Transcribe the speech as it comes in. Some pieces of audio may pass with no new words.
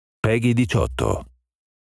PEGI 18.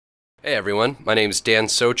 Hey everyone, my name is Dan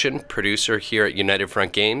Sochin, producer here at United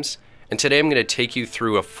Front Games, and today I'm going to take you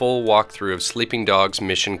through a full walkthrough of Sleeping Dogs'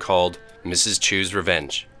 mission called Mrs. Chu's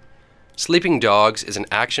Revenge. Sleeping Dogs is an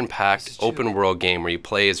action-packed, open-world game where you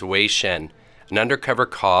play as Wei Shen, an undercover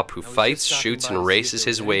cop who fights, shoots, and races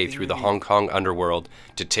his way through the Hong Kong underworld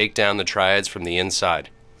to take down the triads from the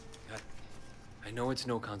inside. I know it's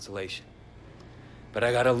no consolation, but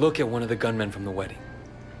I gotta look at one of the gunmen from the wedding.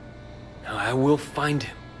 Now I will find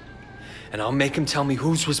him, and I'll make him tell me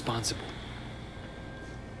who's responsible.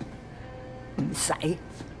 唔使，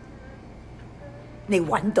你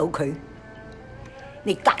揾到佢，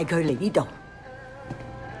你帶佢嚟呢度，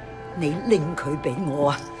你拎佢俾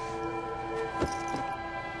我啊！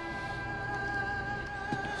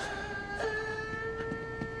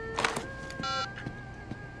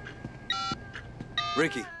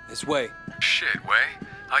 Ricky, it's Wei. Shit, Wei.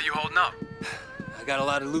 How you holding up? I got a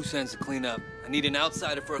lot of loose ends to clean up. I need an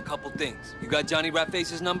outsider for a couple things. You got Johnny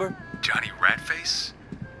Ratface's number? Johnny Ratface?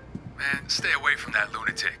 Man, stay away from that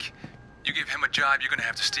lunatic. You give him a job, you're gonna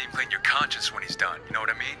have to steam clean your conscience when he's done. You know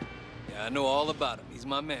what I mean? Yeah, I know all about him. He's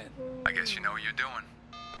my man. I guess you know what you're doing.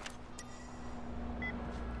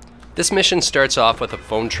 This mission starts off with a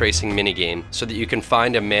phone tracing minigame so that you can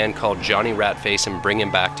find a man called Johnny Ratface and bring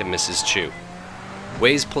him back to Mrs. Chu.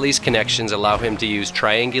 Wei's police connections allow him to use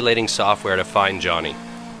triangulating software to find Johnny.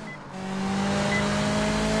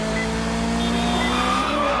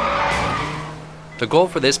 The goal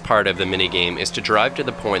for this part of the minigame is to drive to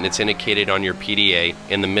the point that's indicated on your PDA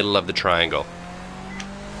in the middle of the triangle.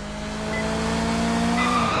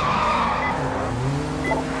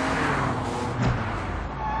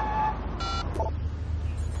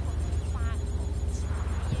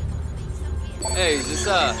 Hey, is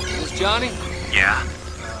this Johnny? Yeah?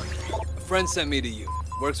 A friend sent me to you.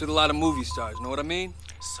 Works with a lot of movie stars, know what I mean?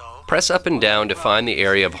 Press up and down to find the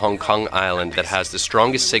area of Hong Kong Island that has the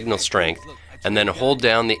strongest signal strength, and then hold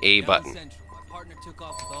down the A button.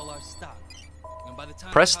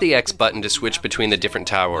 Press the X button to switch between the different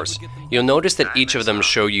towers. You'll notice that each of them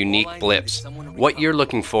show unique blips. What you're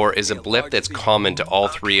looking for is a blip that's common to all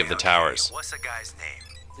three of the towers. What's the guy's name?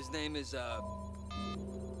 His name is,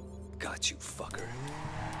 Got you, fucker.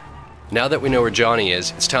 Now that we know where Johnny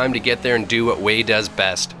is, it's time to get there and do what Wei does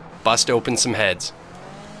best: bust open some heads.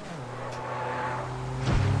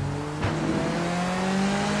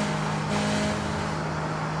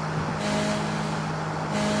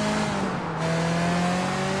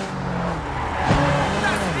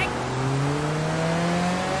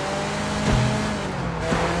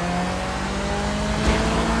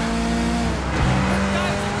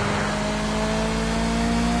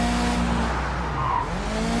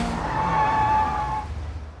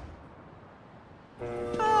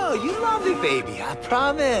 Oh, you love it, baby, I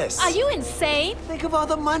promise. Are you insane? Think of all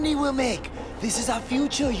the money we'll make. This is our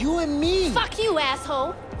future, you and me. Fuck you,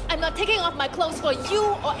 asshole! I'm not taking off my clothes for you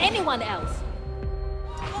or anyone else.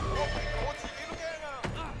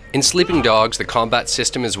 In Sleeping Dogs, the combat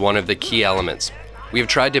system is one of the key elements. We have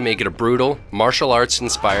tried to make it a brutal, martial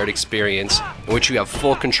arts-inspired experience in which you have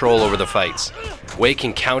full control over the fights. Wei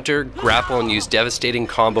can counter, grapple, and use devastating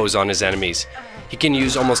combos on his enemies. He can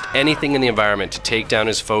use almost anything in the environment to take down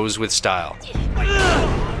his foes with style.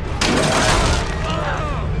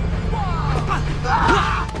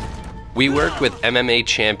 We worked with MMA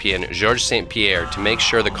champion Georges St. Pierre to make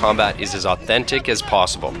sure the combat is as authentic as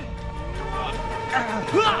possible.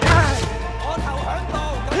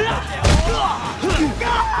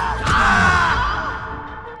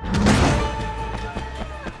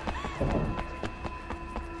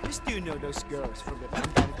 You still know those girls from the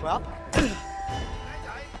Bang Club?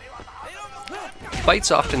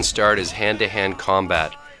 Fights often start as hand-to-hand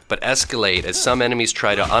combat, but escalate as some enemies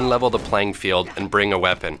try to unlevel the playing field and bring a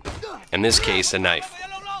weapon, in this case a knife.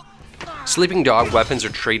 Sleeping Dog weapons are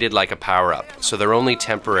treated like a power-up, so they're only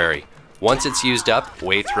temporary. Once it's used up,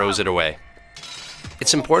 Wei throws it away.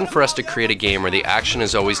 It's important for us to create a game where the action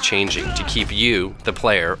is always changing to keep you, the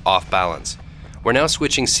player, off balance. We're now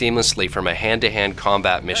switching seamlessly from a hand-to-hand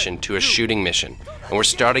combat mission to a shooting mission, and we're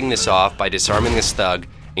starting this off by disarming this thug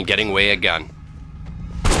and getting Wei a gun.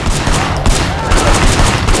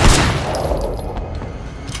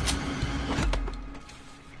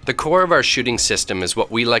 The core of our shooting system is what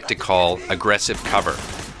we like to call aggressive cover.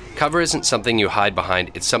 Cover isn't something you hide behind,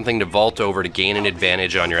 it's something to vault over to gain an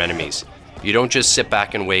advantage on your enemies. You don't just sit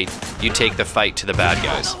back and wait, you take the fight to the bad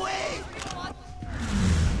guys.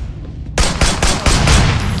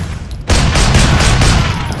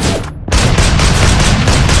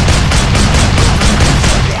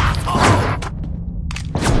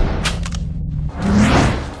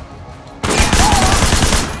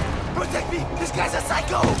 me! This guy's a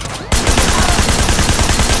psycho!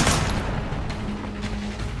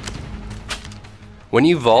 When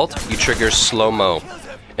you vault, you trigger slow-mo,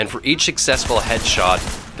 and for each successful headshot,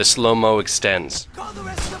 the slow-mo extends.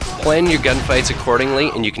 Plan your gunfights accordingly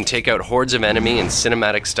and you can take out hordes of enemy in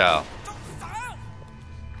cinematic style.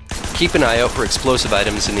 Keep an eye out for explosive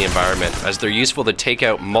items in the environment, as they're useful to take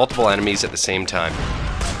out multiple enemies at the same time.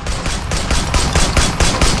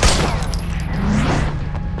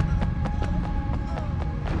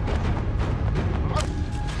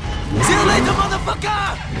 See you later,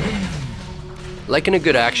 motherfucker! Like in a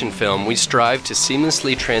good action film, we strive to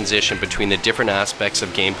seamlessly transition between the different aspects of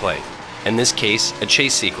gameplay, in this case, a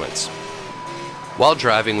chase sequence. While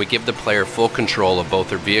driving, we give the player full control of both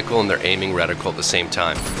their vehicle and their aiming reticle at the same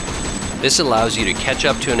time. This allows you to catch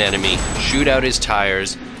up to an enemy, shoot out his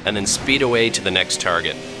tires, and then speed away to the next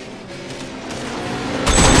target.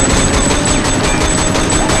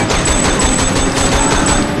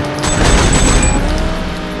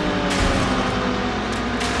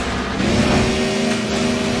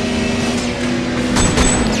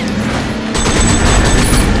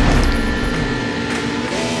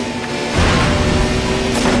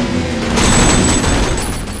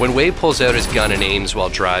 When Wei pulls out his gun and aims while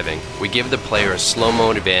driving, we give the player a slow-mo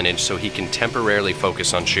advantage so he can temporarily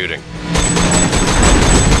focus on shooting.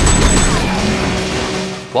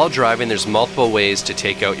 While driving, there's multiple ways to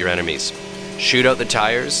take out your enemies. Shoot out the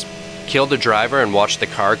tires, kill the driver and watch the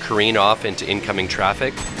car careen off into incoming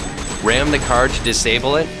traffic, ram the car to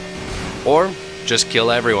disable it, or just kill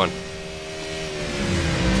everyone.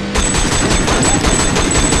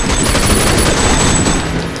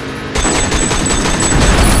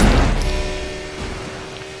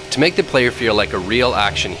 To make the player feel like a real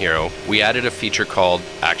action hero, we added a feature called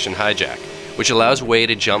Action Hijack, which allows Wei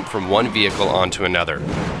to jump from one vehicle onto another.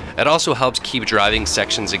 It also helps keep driving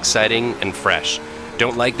sections exciting and fresh.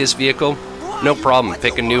 Don't like this vehicle? No problem,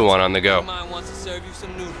 pick a new one on the go.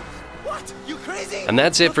 What? You crazy? And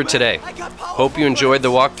that's it for today. Hope you enjoyed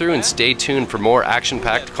the walkthrough and stay tuned for more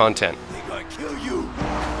action-packed content. They're gonna kill you.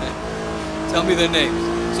 Tell me their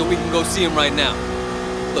names, so we can go see them right now.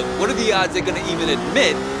 Look, what are the odds they're gonna even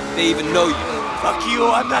admit they even know you? Fuck you,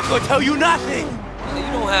 I'm not gonna tell you nothing. You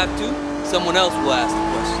don't have to. Someone else will ask the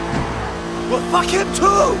question. Well, fuck him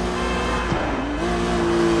too!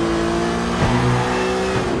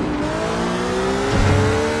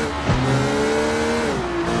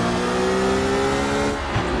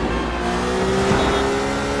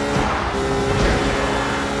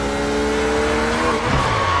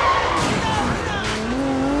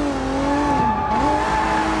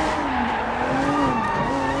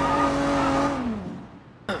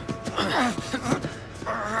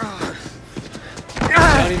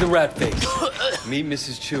 Johnny the Rat Face. Meet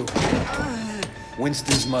Mrs. Chu.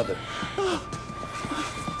 Winston's mother.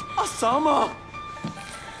 Osama!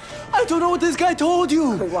 I don't know what this guy told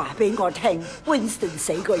you! 佢話俾我聽 ，Winston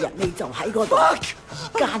死嗰日你就喺嗰度。 Fuck!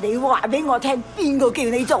 家你話俾我聽，邊個叫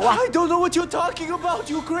你做啊？ I don't know what you're talking about,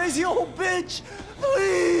 you crazy old bitch!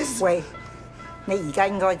 Please! 喂，你而家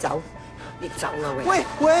應該走，你走啦喂。 Wait,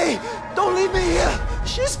 wait! Don't leave me here!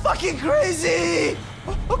 She's fucking crazy!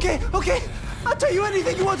 Okay, okay. I'll tell you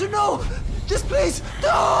anything you want to know. Just please,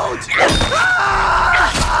 don't! Ah!